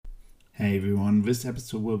Hey everyone, this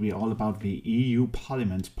episode will be all about the EU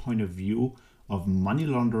Parliament's point of view of money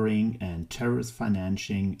laundering and terrorist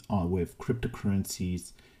financing with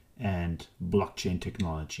cryptocurrencies and blockchain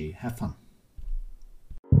technology. Have fun.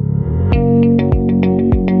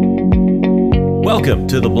 Welcome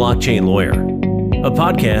to The Blockchain Lawyer, a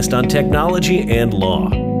podcast on technology and law.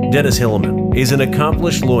 Dennis Hilleman is an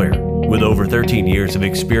accomplished lawyer with over 13 years of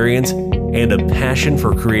experience and a passion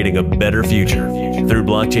for creating a better future through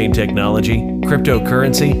blockchain technology,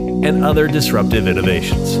 cryptocurrency, and other disruptive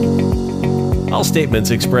innovations. All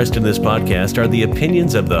statements expressed in this podcast are the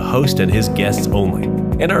opinions of the host and his guests only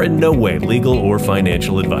and are in no way legal or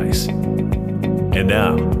financial advice. And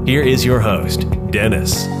now, here is your host,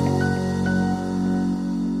 Dennis.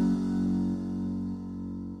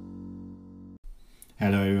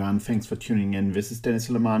 Hello everyone, thanks for tuning in. This is Dennis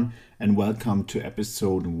Hilleman and welcome to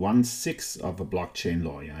episode 16 of The Blockchain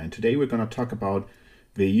Lawyer. And today we're going to talk about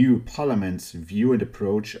the EU Parliament's view and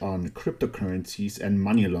approach on cryptocurrencies and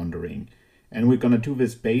money laundering. And we're going to do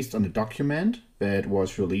this based on a document that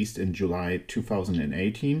was released in July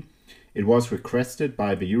 2018. It was requested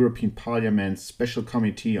by the European Parliament's Special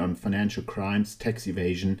Committee on Financial Crimes, Tax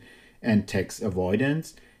Evasion and Tax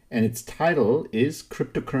Avoidance. And its title is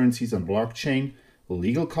Cryptocurrencies on Blockchain: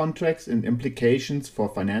 Legal Contracts and Implications for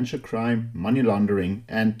Financial Crime, Money Laundering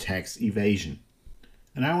and Tax Evasion.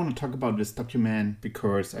 And I want to talk about this document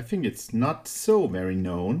because I think it's not so very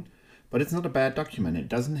known, but it's not a bad document. It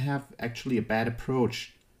doesn't have actually a bad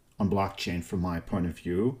approach on blockchain from my point of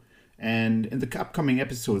view. And in the upcoming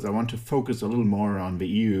episodes, I want to focus a little more on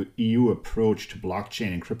the EU approach to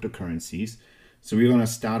blockchain and cryptocurrencies. So we're going to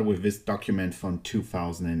start with this document from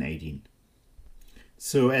 2018.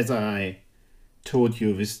 So as I told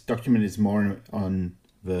you, this document is more on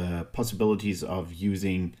the possibilities of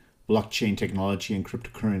using blockchain technology and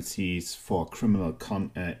cryptocurrencies for criminal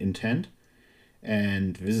intent.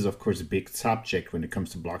 And this is, of course, a big subject when it comes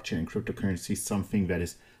to blockchain and cryptocurrencies, something that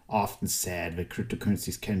is often said that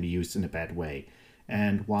cryptocurrencies can be used in a bad way.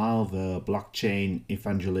 And while the blockchain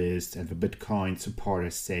evangelists and the Bitcoin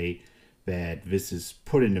supporters say that this is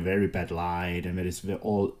put in a very bad light and that it's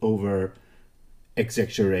all over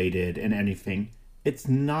exaggerated and anything, it's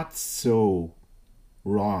not so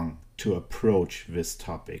wrong to approach this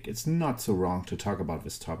topic. It's not so wrong to talk about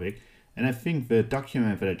this topic. And I think the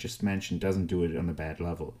document that I just mentioned doesn't do it on a bad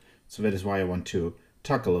level. So that is why I want to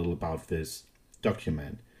talk a little about this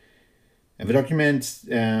document. And the document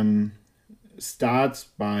starts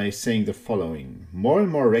by saying the following: more and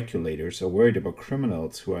more regulators are worried about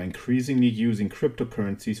criminals who are increasingly using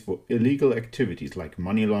cryptocurrencies for illegal activities like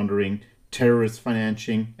money laundering, terrorist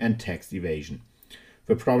financing, and tax evasion.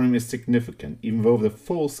 The problem is significant. Even though the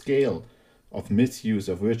full scale of misuse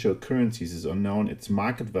of virtual currencies is unknown, its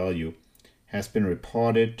market value has been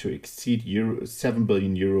reported to exceed €7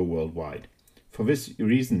 billion worldwide. For this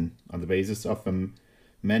reason, on the basis of the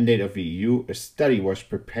mandate of the EU, a study was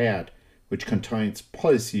prepared which contains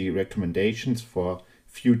policy recommendations for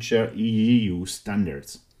future EU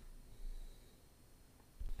standards.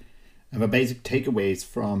 And the basic takeaways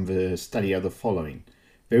from the study are the following.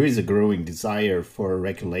 There is a growing desire for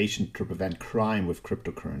regulation to prevent crime with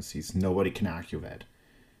cryptocurrencies. Nobody can argue that.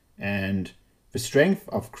 And the strength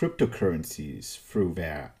of cryptocurrencies through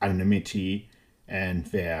their anonymity and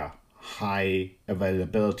their high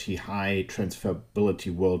availability, high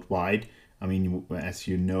transferability worldwide. I mean, as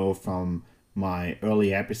you know from my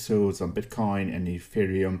early episodes on Bitcoin and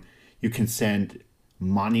Ethereum, you can send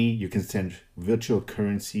money, you can send virtual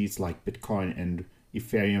currencies like Bitcoin and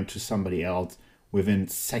Ethereum to somebody else within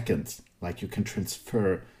seconds. Like you can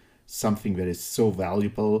transfer something that is so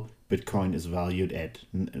valuable. Bitcoin is valued at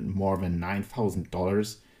more than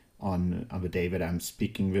 $9,000 on the day that I'm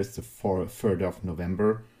speaking this, the 3rd of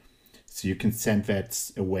November. So you can send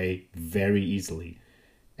that away very easily.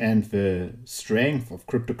 And the strength of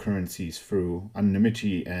cryptocurrencies through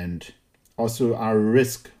anonymity and also our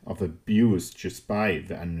risk of abuse just by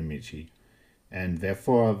the anonymity. And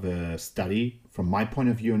therefore the study, from my point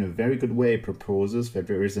of view, in a very good way proposes that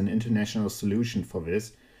there is an international solution for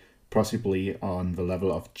this, possibly on the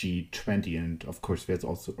level of G20. And of course, there's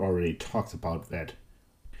also already talks about that.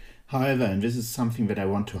 However, and this is something that I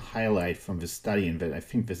want to highlight from this study and that I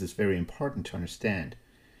think this is very important to understand.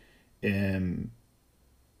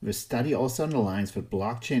 The study also underlines that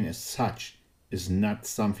blockchain as such is not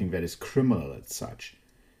something that is criminal as such.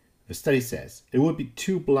 The study says, it would be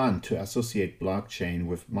too blunt to associate blockchain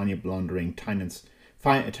with money laundering,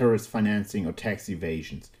 terrorist financing or tax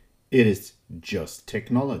evasions. It is just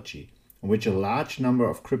technology, on which a large number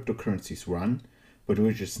of cryptocurrencies run, but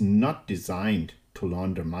which is not designed to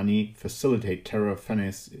launder money, facilitate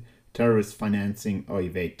terrorist financing, or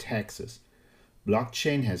evade taxes.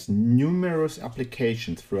 Blockchain has numerous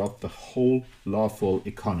applications throughout the whole lawful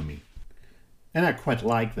economy. And I quite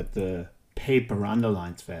like that the paper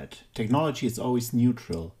underlines that technology is always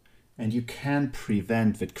neutral, and you can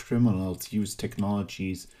prevent that criminals use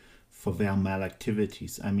technologies for their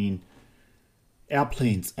malactivities. I mean,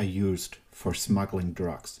 airplanes are used for smuggling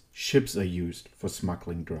drugs. Ships are used for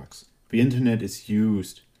smuggling drugs. The internet is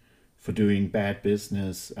used for doing bad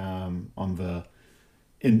business on the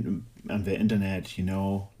internet,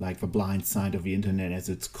 like the blind side of the internet, as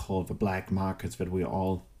it's called, the black markets that we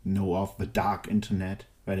all know of, the dark internet,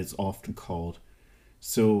 that it's often called.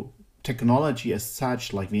 So technology as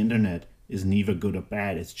such, like the internet, is neither good or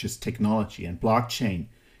bad. It's just technology. And blockchain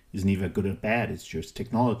is neither good or bad. It's just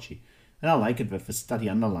technology. And I like it that the study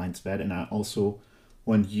underlines that. And I also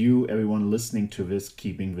want you, everyone listening to this,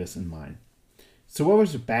 keeping this in mind. So what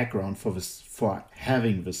was the background for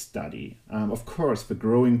having this study? Of course, the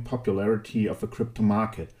growing popularity of the crypto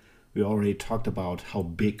market. We already talked about how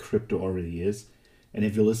big crypto already is. And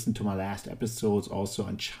if you listen to my last episodes also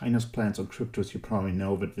on China's plans on cryptos, you probably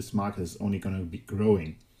know that this market is only going to be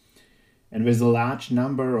growing. And there's a large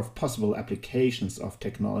number of possible applications of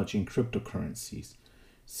technology in cryptocurrencies.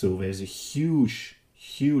 So there's a huge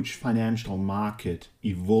financial market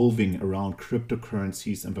evolving around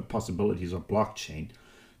cryptocurrencies and the possibilities of blockchain.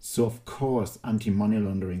 So of course, anti-money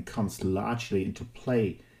laundering comes largely into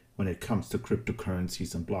play when it comes to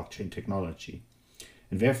cryptocurrencies and blockchain technology.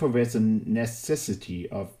 And therefore, there's a necessity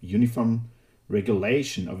of uniform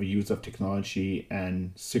regulation of the use of technology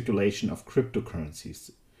and circulation of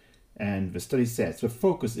cryptocurrencies. And the study says the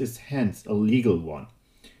focus is hence a legal one.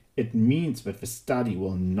 It means that the study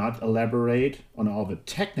will not elaborate on all the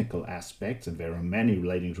technical aspects, and there are many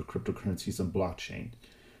relating to cryptocurrencies and blockchain.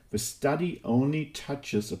 The study only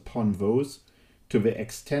touches upon those to the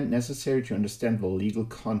extent necessary to understand the legal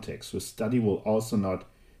context. The study will also not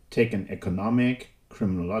take an economic,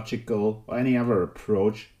 criminological, or any other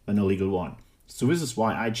approach than a legal one. So this is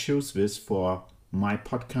why I chose this for my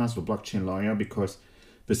podcast, The Blockchain Lawyer, because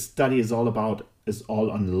the study is all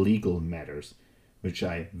on legal matters, which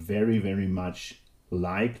I very, very much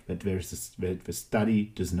like, that the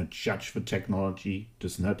study does not judge the technology,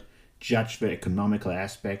 does not judge the economical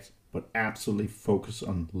aspects, but absolutely focus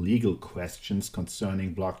on legal questions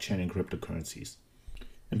concerning blockchain and cryptocurrencies.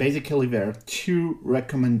 And basically there are two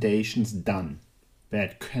recommendations done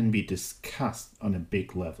that can be discussed on a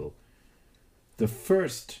big level. The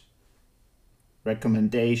first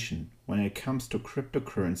recommendation when it comes to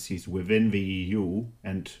cryptocurrencies within the EU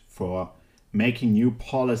and for making new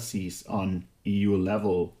policies on EU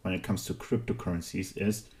level when it comes to cryptocurrencies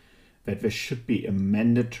is that there should be a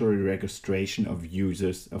mandatory registration of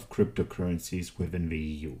users of cryptocurrencies within the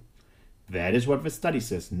EU. That is what the study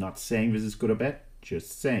says, not saying this is good or bad,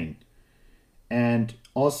 just saying. And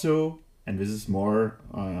also, and this is more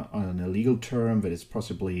on a legal term that is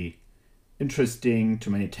possibly interesting to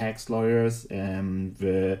many tax lawyers,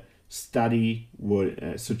 the study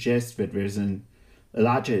would suggest that there's a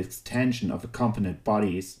larger extension of the competent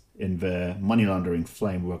bodies in the money laundering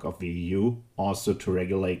framework of the EU, also to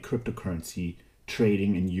regulate cryptocurrency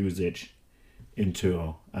trading and usage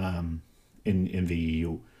into in the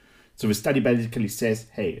EU. So the study basically says,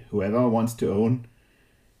 hey, whoever wants to own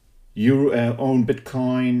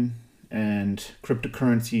Bitcoin and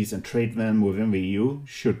cryptocurrencies and trade them within the EU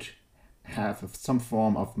should have some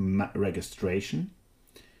form of registration.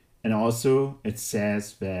 And also it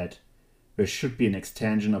says that there should be an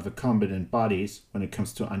extension of the competent bodies when it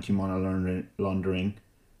comes to anti-money laundering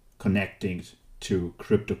connecting to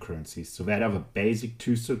cryptocurrencies. So that are the basic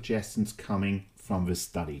two suggestions coming from this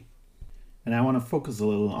study. And I want to focus a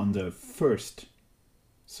little on the first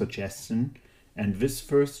suggestion. And this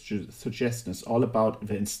first suggestion is all about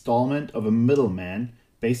the installment of a middleman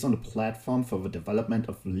based on a platform for the development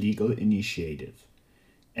of legal initiative.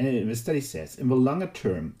 And the study says, in the longer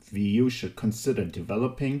term, the EU should consider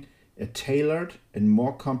developing a tailored and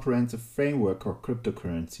more comprehensive framework for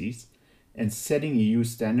cryptocurrencies and setting EU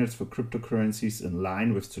standards for cryptocurrencies in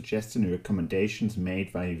line with suggestions and recommendations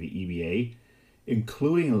made by the EBA,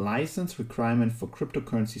 including a license requirement for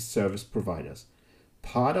cryptocurrency service providers.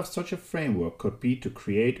 Part of such a framework could be to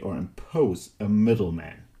create or impose a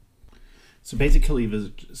middleman. So basically,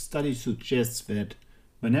 the study suggests that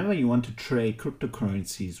whenever you want to trade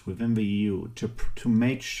cryptocurrencies within the EU to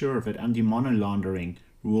make sure that anti-money laundering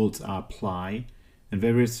rules are applied and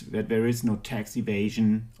that there is no tax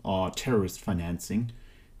evasion or terrorist financing,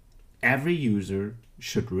 every user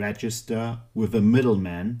should register with a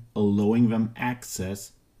middleman allowing them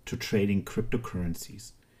access to trading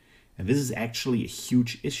cryptocurrencies. And this is actually a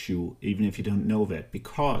huge issue, even if you don't know that,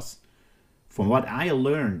 because from what I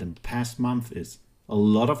learned in the past month is a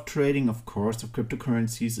lot of trading, of course, of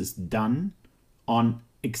cryptocurrencies is done on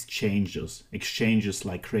exchanges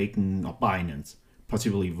like Kraken or Binance.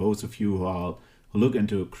 Possibly those of you who look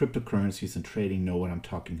into cryptocurrencies and trading know what I'm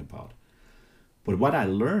talking about. But what I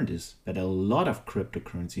learned is that a lot of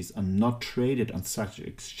cryptocurrencies are not traded on such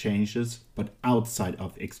exchanges, but outside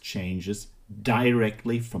of exchanges,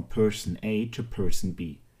 directly from person A to person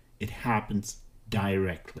B. It happens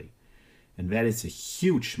directly. And that is a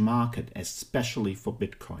huge market, especially for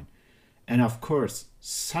Bitcoin. And of course,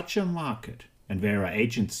 such a market, and there are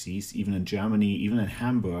agencies, even in Germany, even in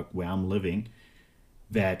Hamburg, where I'm living,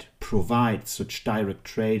 that provide such direct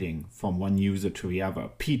trading from one user to the other,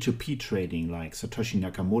 P2P trading, like Satoshi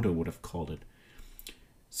Nakamoto would have called it.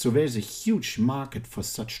 So there's a huge market for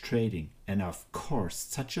such trading. And of course,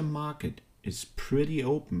 such a market is pretty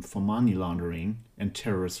open for money laundering and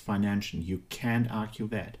terrorist financing. You can't argue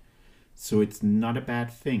that. So it's not a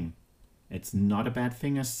bad thing. It's not a bad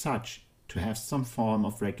thing as such to have some form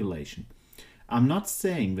of regulation. I'm not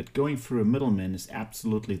saying that going through a middleman is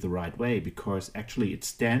absolutely the right way, because actually it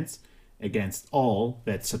stands against all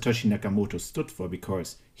that Satoshi Nakamoto stood for,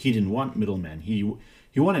 because he didn't want middlemen. He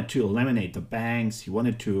wanted to eliminate the banks. He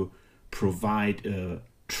wanted to provide a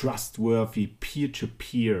trustworthy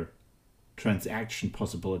peer-to-peer transaction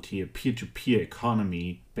possibility, a peer-to-peer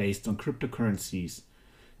economy based on cryptocurrencies.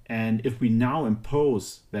 And if we now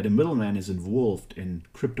impose that a middleman is involved in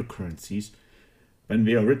cryptocurrencies, then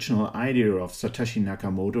the original idea of Satoshi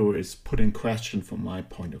Nakamoto is put in question from my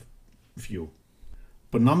point of view.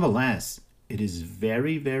 But nonetheless, it is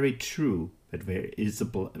very, very true that there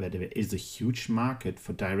is a huge market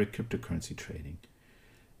for direct cryptocurrency trading.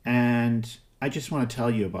 And I just want to tell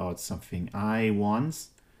you about something. I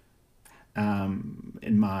once,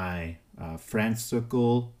 in my friend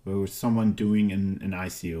circle, there was someone doing an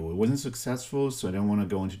ICO. It wasn't successful, so I don't want to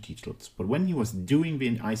go into details. But when he was doing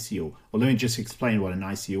the ICO, or let me just explain what an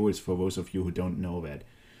ICO is for those of you who don't know that.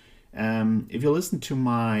 If you listen to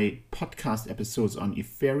my podcast episodes on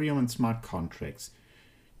Ethereum and smart contracts,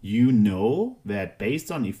 you know that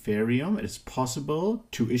based on Ethereum, it is possible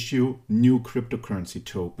to issue new cryptocurrency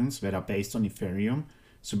tokens that are based on Ethereum.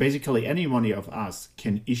 So basically, any one of us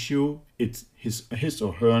can issue his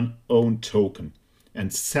or her own token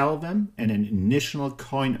and sell them in an initial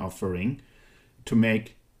coin offering to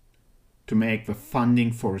make the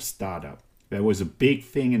funding for a startup. There was a big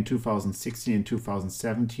thing in 2016 and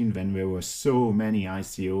 2017 when there were so many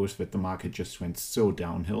ICOs that the market just went so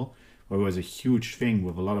downhill. There was a huge thing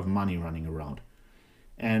with a lot of money running around.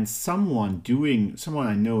 And someone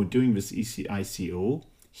I know doing this ICO,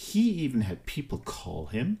 he even had people call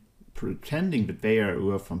him, pretending that they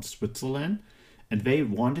were from Switzerland, and they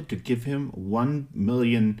wanted to give him $1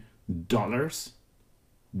 million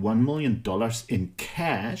in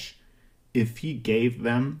cash if he gave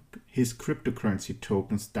them his cryptocurrency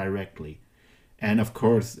tokens directly. And of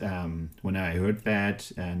course, when I heard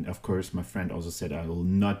that, and of course my friend also said, I will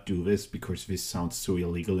not do this because this sounds so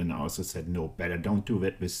illegal, and I also said, no, better don't do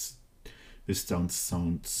it. This sounds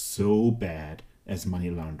so bad as money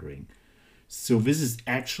laundering. So this is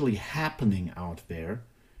actually happening out there,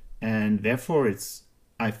 and therefore it's,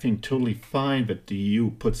 I think, totally fine that the EU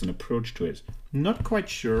puts an approach to it. Not quite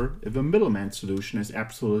sure if a middleman solution is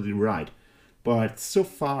absolutely right, but so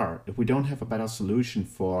far, if we don't have a better solution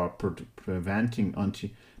for preventing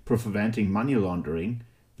money laundering,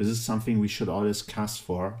 this is something we should all discuss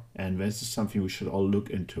for, and this is something we should all look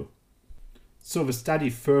into. So the study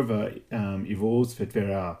further evolves that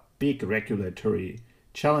there are big regulatory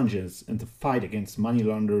challenges in the fight against money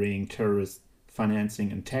laundering, terrorist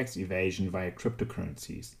financing, and tax evasion via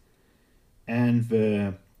cryptocurrencies. And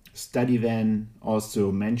the study then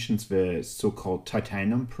also mentions the so-called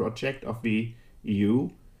Titanium project of the EU.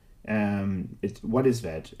 What is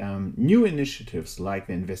that? New initiatives like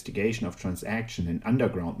the investigation of transaction in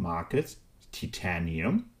underground markets,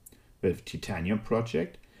 Titanium, the Titanium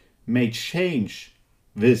project, may change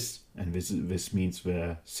this, and this means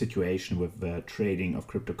the situation with the trading of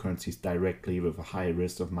cryptocurrencies directly with a high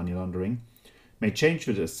risk of money laundering, may change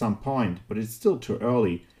it at some point, but it's still too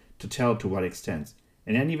early to tell to what extent.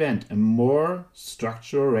 In any event, a more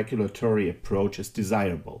structural regulatory approach is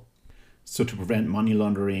desirable. So to prevent money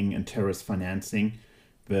laundering and terrorist financing,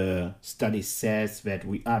 the study says that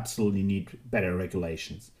we absolutely need better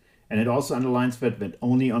regulations. And it also underlines that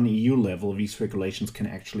only on EU level these regulations can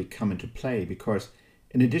actually come into play, because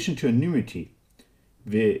in addition to anonymity,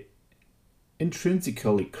 the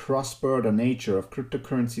intrinsically cross-border nature of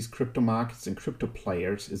cryptocurrencies, crypto markets, and crypto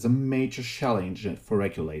players is a major challenge for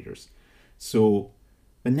regulators. So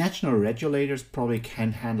the national regulators probably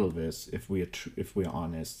can't handle this if we're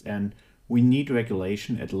honest, and we need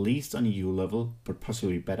regulation at least on EU level, but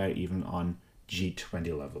possibly better even on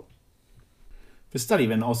G20 level. The study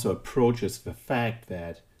then also approaches the fact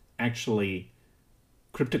that actually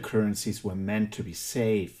cryptocurrencies were meant to be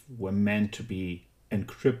safe, were meant to be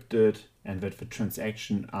encrypted, and that the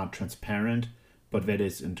transactions are transparent, but that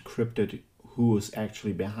is encrypted who is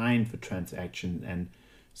actually behind the transaction. And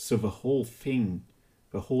so the whole thing,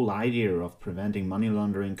 the whole idea of preventing money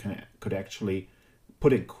laundering could actually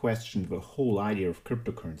put in question the whole idea of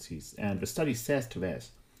cryptocurrencies. And the study says to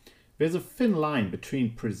this: there's a thin line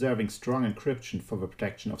between preserving strong encryption for the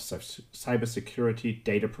protection of cybersecurity,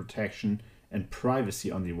 data protection, and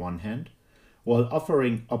privacy on the one hand, while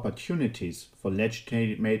offering opportunities for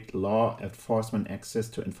legitimate law enforcement access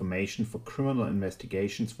to information for criminal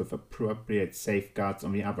investigations with appropriate safeguards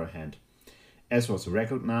on the other hand, as was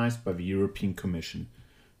recognized by the European Commission.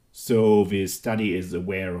 So the study is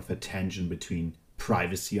aware of the tension between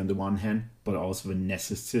privacy on the one hand, but also the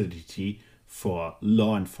necessity for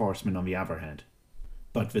law enforcement on the other hand.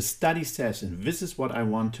 But the study says, and this is what I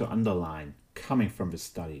want to underline coming from the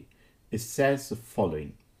study, it says the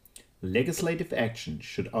following: legislative action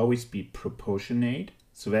should always be proportionate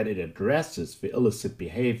so that it addresses the illicit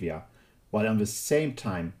behavior, while at the same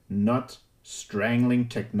time not strangling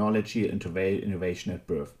technology and innovation at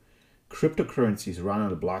birth. Cryptocurrencies run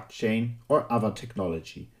on a blockchain or other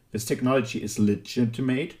technology. This technology is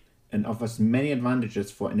legitimate and offers many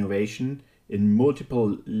advantages for innovation in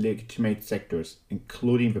multiple legitimate sectors,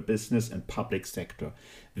 including the business and public sector.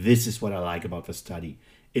 This is what I like about the study.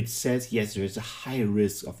 It says, yes, there is a high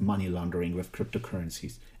risk of money laundering with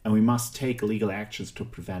cryptocurrencies, and we must take legal actions to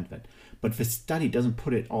prevent that. But the study doesn't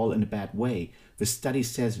put it all in a bad way. The study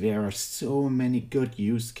says there are so many good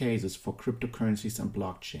use cases for cryptocurrencies and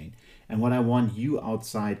blockchain. And what I want you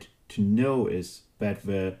outside to know is that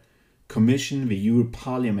the Commission, the EU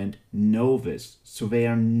Parliament know this. So they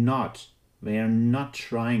are not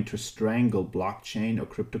trying to strangle blockchain or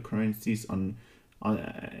cryptocurrencies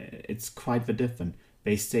it's quite the different.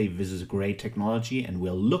 They say this is a great technology, and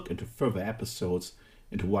we'll look into further episodes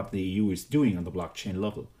into what the EU is doing on the blockchain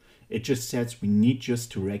level. It just says we need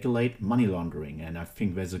just to regulate money laundering, and I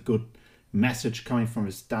think there's a good message coming from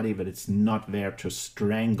the study that it's not there to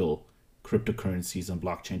strangle cryptocurrencies and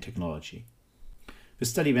blockchain technology. The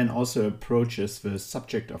study then also approaches the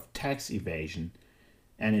subject of tax evasion,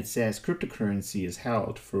 and it says cryptocurrency is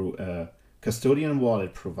held through a custodian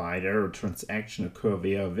wallet provider or transaction occur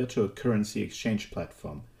via a virtual currency exchange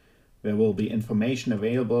platform. There will be information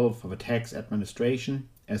available for the tax administration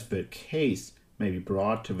as the case may be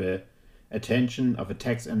brought to the attention of the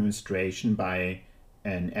tax administration by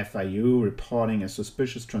an FIU reporting a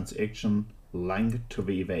suspicious transaction linked to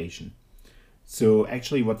the evasion. So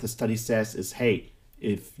actually what the study says is, hey,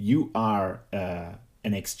 if you are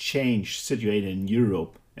an exchange situated in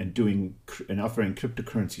Europe and offering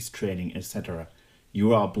cryptocurrencies trading, etc.,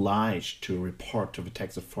 you are obliged to report to the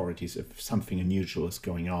tax authorities if something unusual is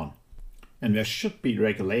going on. And there should be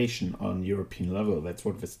regulation on European level. That's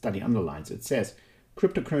what the study underlines. It says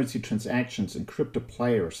cryptocurrency transactions and crypto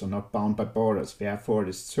players are not bound by borders. Therefore, it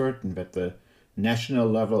is certain that the national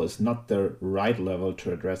level is not the right level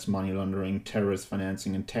to address money laundering, terrorist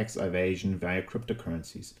financing, and tax evasion via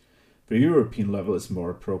cryptocurrencies. The European level is more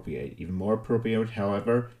appropriate. Even more appropriate,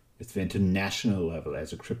 however, is the international level,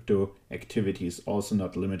 as a crypto activity is also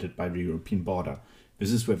not limited by the European border.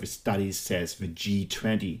 This is where the study says the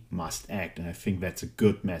G20 must act, and I think that's a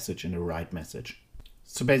good message and a right message.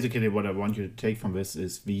 So basically what I want you to take from this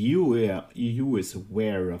is the EU is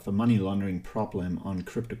aware of a money laundering problem on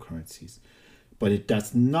cryptocurrencies, but it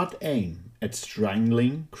does not aim at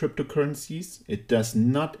strangling cryptocurrencies. It does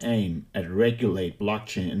not aim at regulate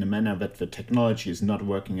blockchain in a manner that the technology is not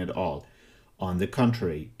working at all. On the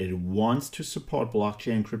contrary, it wants to support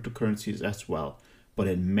blockchain and cryptocurrencies as well, but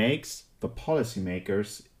it makes the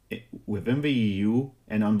policymakers within the EU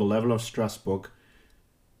and on the level of Strasbourg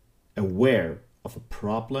aware of a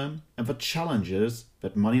problem and the challenges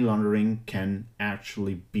that money laundering can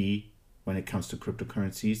actually be when it comes to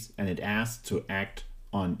cryptocurrencies, and it asks to act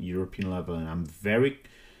on European level. And I'm very,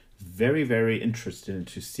 very, very interested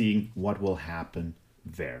into seeing what will happen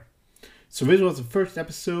there. So this was the first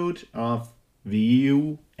episode of the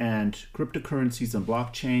EU and cryptocurrencies and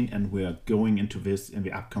blockchain, and we're going into this in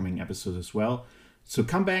the upcoming episodes as well. So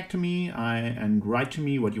come back to me and write to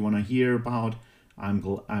me what you want to hear about.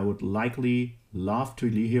 I would likely love to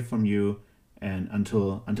hear from you, And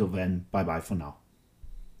until then, bye-bye for now.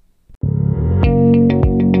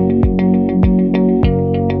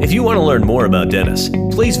 If you want to learn more about Dennis,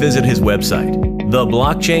 please visit his website,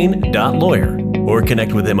 theblockchain.lawyer, or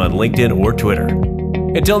connect with him on LinkedIn or Twitter.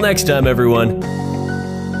 Until next time, everyone.